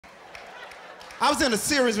I was in a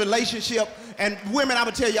serious relationship, and women, I'm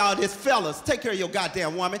gonna tell y'all this, fellas, take care of your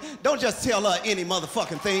goddamn woman. Don't just tell her any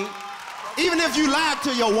motherfucking thing. Even if you lied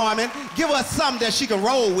to your woman, give her something that she can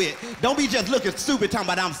roll with. Don't be just looking stupid talking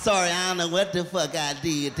about, I'm sorry, I don't know what the fuck I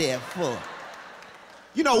did that for.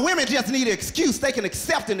 You know, women just need an excuse. They can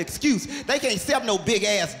accept an excuse. They can't accept no big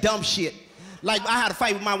ass dumb shit. Like, I had a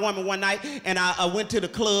fight with my woman one night, and I went to the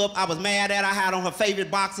club. I was mad at her. I had on her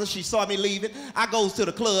favorite boxer. She saw me leaving. I goes to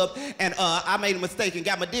the club, and I made a mistake and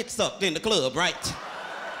got my dick sucked in the club, right?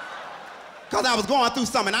 Because I was going through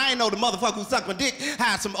something. I ain't know the motherfucker who sucked my dick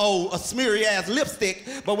had some old smeary-ass lipstick.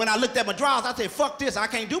 But when I looked at my drawers, I said, fuck this. I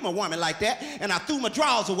can't do my woman like that. And I threw my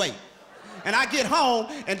drawers away. And I get home,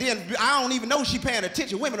 and then I don't even know she paying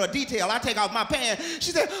attention. Women are detailed. I take off my pants.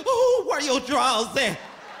 She said, oh, where your drawers at?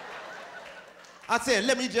 I said,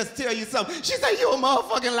 let me just tell you something. She said, you a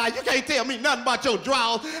motherfucking lie. You can't tell me nothing about your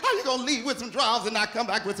drawers. How you gonna leave with some drawers and not come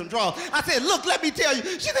back with some drawers? I said, look, let me tell you.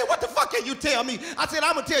 She said, what the fuck can you tell me? I said,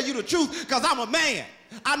 I'm gonna tell you the truth, because I'm a man.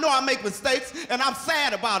 I know I make mistakes, and I'm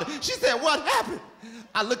sad about it. She said, what happened?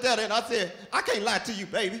 I looked at her and I said, I can't lie to you,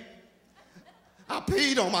 baby. I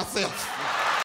peed on myself.